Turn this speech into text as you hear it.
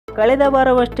ಕಳೆದ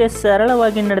ವಾರವಷ್ಟೇ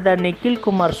ಸರಳವಾಗಿ ನಡೆದ ನಿಖಿಲ್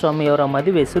ಕುಮಾರಸ್ವಾಮಿ ಅವರ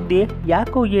ಮದುವೆ ಸುದ್ದಿ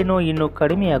ಯಾಕೋ ಏನೋ ಇನ್ನೂ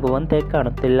ಕಡಿಮೆಯಾಗುವಂತೆ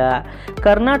ಕಾಣುತ್ತಿಲ್ಲ.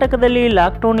 ಕರ್ನಾಟಕದಲ್ಲಿ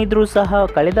ಲಾಕ್ಡೌನ್ ಇದ್ರೂ ಸಹ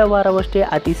ಕಳೆದ ವಾರವಷ್ಟೇ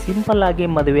ಅತಿ ಸಿಂಪಲ್ ಆಗಿ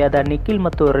ಮದುವೆಯಾದ ನಿಖಿಲ್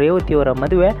ಮತ್ತು ರೇವತಿಯವರ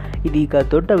ಮದುವೆ ಇದೀಗ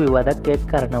ದೊಡ್ಡ ವಿವಾದಕ್ಕೆ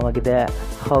ಕಾರಣವಾಗಿದೆ.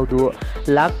 ಹೌದು,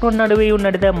 ಲಾಕ್ಡೌನ್ ನಡುವೆಯೂ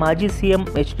ನಡೆದ ಮಾಜಿ ಸಿಎಂ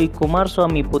ಎಚ್.ಡಿ.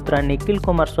 ಕುಮಾರಸ್ವಾಮಿ ಪುತ್ರ ನಿಖಿಲ್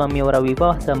ಕುಮಾರಸ್ವಾಮಿ ಅವರ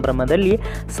ವಿವಾಹ ಸಂಭ್ರಮದಲ್ಲಿ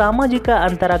ಸಾಮಾಜಿಕ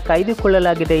ಅಂತರ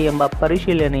ಕಾಯ್ದುಕೊಳ್ಳಲಾಗಿದೆ ಎಂಬ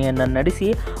ಪರಿಶೀಲನೆಯನ್ನು ನಡೆಸಿ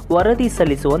ವರದಿ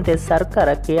ಸಲ್ಲಿಸುವಂತೆ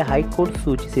ಸರ್ಕಾರಕ್ಕೆ ಹೈಕೋರ್ಟ್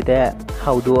ಸೂಚಿಸಿದೆ.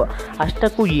 ಹೌದು,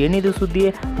 ಅಷ್ಟಕ್ಕೂ ಏನಿದು ಸುದ್ದಿ,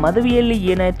 ಮದುವೆಯಲ್ಲಿ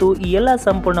ಏನಾಯಿತು, ಈ ಎಲ್ಲ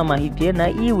ಸಂಪೂರ್ಣ ಮಾಹಿತಿಯನ್ನು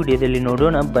ಈ ವಿಡಿಯೋದಲ್ಲಿ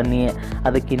ನೋಡೋಣ ಬನ್ನಿ.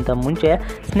 ಅದಕ್ಕಿಂತ ಮುಂಚೆ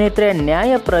ಸ್ನೇಹಿತರೆ,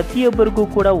 ನ್ಯಾಯ ಪ್ರತಿಯೊಬ್ಬರಿಗೂ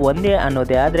ಕೂಡ ಒಂದೇ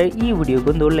ಅನ್ನೋದೇ ಆದರೆ ಈ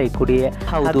ವಿಡಿಯೋಗೊಂದು ಲೈಕ್ ಕೊಡಿ.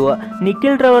 ಹೌದು,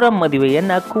 ನಿಖಿಲ್ ರವರ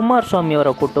ಮದುವೆಯನ್ನ ಕುಮಾರಸ್ವಾಮಿ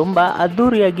ಅವರ ಕುಟುಂಬ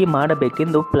ಅದ್ದೂರಿಯಾಗಿ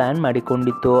ಮಾಡಬೇಕೆಂದು ಪ್ಲಾನ್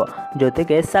ಮಾಡಿಕೊಂಡಿತ್ತು.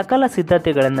 ಜೊತೆಗೆ ಸಕಲ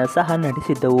ಸಿದ್ಧತೆಗಳನ್ನು ಸಹ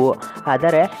ನಡೆಸಿದ್ದವು.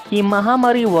 ಆದರೆ ಈ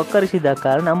ಮಹಾಮಾರಿ ಒಕ್ಕರಿಸಿದ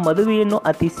ಕಾರಣ ಮದುವೆಯನ್ನು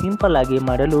ಅತಿ ಸಿಂಪಲ್ ಆಗಿ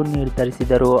ಮಾಡಲು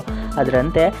ನಿರ್ಧರಿಸಿದರು.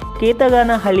 ಅದರಂತೆ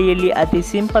ಕೇತಗಾನಹಳ್ಳಿಯಲ್ಲಿ ಅತಿ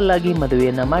ಸಿಂಪಲ್ ಆಗಿ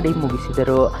ಮದುವೆಯನ್ನು ಮಾಡಿ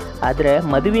ಮುಗಿಸಿದರು. ಆದರೆ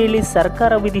ಮದುವೆಯಲ್ಲಿ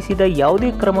ಸರ್ಕಾರ ವಿಧಿಸಿದ ಯಾವುದೇ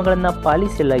ಕ್ರಮಗಳನ್ನು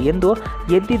ಪಾಲಿಸಿಲ್ಲ ಎಂದು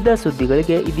ಎದ್ದಿದ್ದ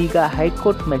ಸುದ್ದಿಗಳಿಗೆ ಇದೀಗ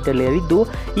ಹೈಕೋರ್ಟ್ ಮೆಟ್ಟಲೇರಿದ್ದು,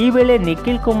 ಈ ವೇಳೆ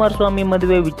ನಿಖಿಲ್ ಕುಮಾರಸ್ವಾಮಿ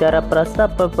ಮದುವೆ ವಿಚಾರ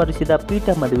ಪ್ರಸ್ತಾಪಪಡಿಸಿದ ಪೀಠ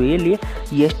ಮದುವೆಯಲ್ಲಿ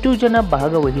ಎಷ್ಟು ಜನ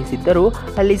ಭಾಗವಹಿಸಿದ್ದರೂ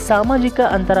ಅಲ್ಲಿ ಸಾಮಾಜಿಕ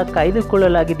ಅಂತರ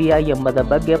ಕಾಯ್ದುಕೊಳ್ಳಲಾಗಿದೆಯಾ ಎಂಬುದರ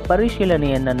ಬಗ್ಗೆ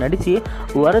ಪರಿಶೀಲನೆಯನ್ನು ನಡೆಸಿ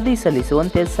ವರದಿ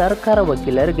ಸಲ್ಲಿಸುವಂತೆ ಸರ್ಕಾರ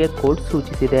ವಕೀಲರಿಗೆ ಕೋರ್ಟ್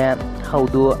ಸೂಚಿಸಿದೆ.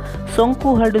 ಹೌದು, ಸೋಂಕು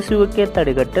ಹರಡಿಸುವಿಕೆ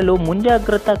ತಡೆಗಟ್ಟಲು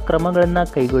ಮುಂಜಾಗ್ರತಾ ಕ್ರಮಗಳನ್ನು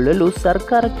ಕೈಗೊಳ್ಳಲು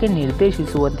ಸರ್ಕಾರಕ್ಕೆ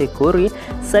ನಿರ್ದೇಶಿಸುವಂತೆ ಕೋರಿ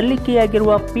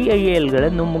ಸಲ್ಲಿಕೆಯಾಗಿರುವ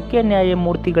PILಗಳನ್ನು ಮುಖ್ಯ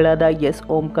ನ್ಯಾಯಮೂರ್ತಿಗಳಾದ ಎಸ್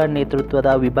ಓಂಕಾರ್ ನೇತೃತ್ವದ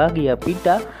ವಿಭಾಗೀಯ ಪೀಠ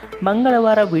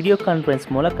ಮಂಗಳವಾರ ವಿಡಿಯೋ ಕಾನ್ಫರೆನ್ಸ್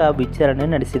ಮೂಲಕ ವಿಚಾರಣೆ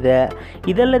ನಡೆಸಿದೆ.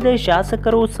 ಇದಲ್ಲದೆ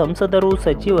ಶಾಸಕರು, ಸಂಸದರು,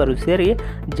 ಸಚಿವರು ಸೇರಿ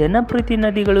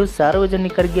ಜನಪ್ರತಿನಿಧಿಗಳು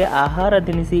ಸಾರ್ವಜನಿಕರಿಗೆ ಆಹಾರ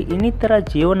ದಿನಸಿ ಇನ್ನಿತರ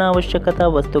ಜೀವನಾವಶ್ಯಕತಾ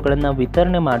ವಸ್ತುಗಳನ್ನು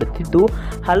ವಿತರಣೆ ಮಾಡುತ್ತಿದ್ದು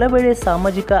ಹಲವೆಡೆ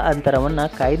ಸಾಮಾಜಿಕ ಅಂತರವನ್ನು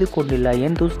ಕಾಯ್ದುಕೊಂಡಿಲ್ಲ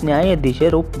ಎಂದು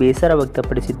ನ್ಯಾಯಾಧೀಶರು ಬೇಸರ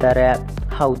ವ್ಯಕ್ತಪಡಿಸಿದ್ದಾರೆ.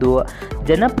 ಹೌದು,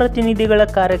 ಜನಪ್ರತಿನಿಧಿಗಳ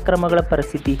ಕಾರ್ಯಕ್ರಮಗಳ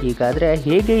ಪರಿಸ್ಥಿತಿ ಹೀಗಾದರೆ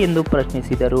ಹೇಗೆ ಎಂದು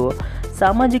ಪ್ರಶ್ನಿಸಿದರು.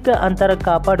 ಸಾಮಾಜಿಕ ಅಂತರ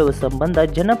ಕಾಪಾಡುವ ಸಂಬಂಧ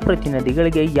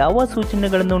ಜನಪ್ರತಿನಿಧಿಗಳಿಗೆ ಯಾವ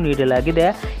ಸೂಚನೆಗಳನ್ನು ನೀಡಲಾಗಿದೆ,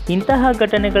 ಇಂತಹ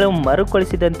ಘಟನೆಗಳು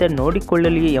ಮರುಕಳಿಸಿದಂತೆ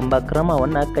ನೋಡಿಕೊಳ್ಳಲಿ ಎಂಬ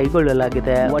ಕ್ರಮವನ್ನು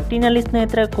ಕೈಗೊಳ್ಳಲಾಗಿದೆ. ಒಟ್ಟಿನಲ್ಲಿ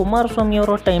ಸ್ನೇಹಿತರೆ, ಕುಮಾರಸ್ವಾಮಿ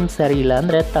ಅವರ ಟೈಮ್ ಸರಿ ಇಲ್ಲ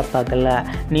ಅಂದರೆ ತಪ್ಪಾಗಲ್ಲ.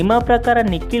 ನಿಮ್ಮ ಪ್ರಕಾರ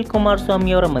ನಿಖಿಲ್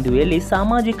ಕುಮಾರಸ್ವಾಮಿ ಅವರ ಮದುವೆಯಲ್ಲಿ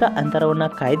ಸಾಮಾಜಿಕ ಅಂತರವನ್ನು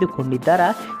ಕಾಯ್ದುಕೊಂಡಿದ್ದಾರಾ,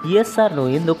 ಎಸ್ ಆರ್ ನೋ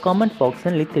ಎಂದು ಕಾಮೆಂಟ್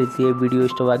ಬಾಕ್ಸ್ನಲ್ಲಿ ತಿಳಿಸಿ. ವಿಡಿಯೋ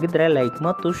ಇಷ್ಟವಾಗಿದ್ದರೆ ಲೈಕ್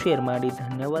ಮತ್ತು ಶೇರ್ ಮಾಡಿ.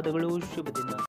 ಧನ್ಯವಾದಗಳು. ಶುಭ ದಿನ.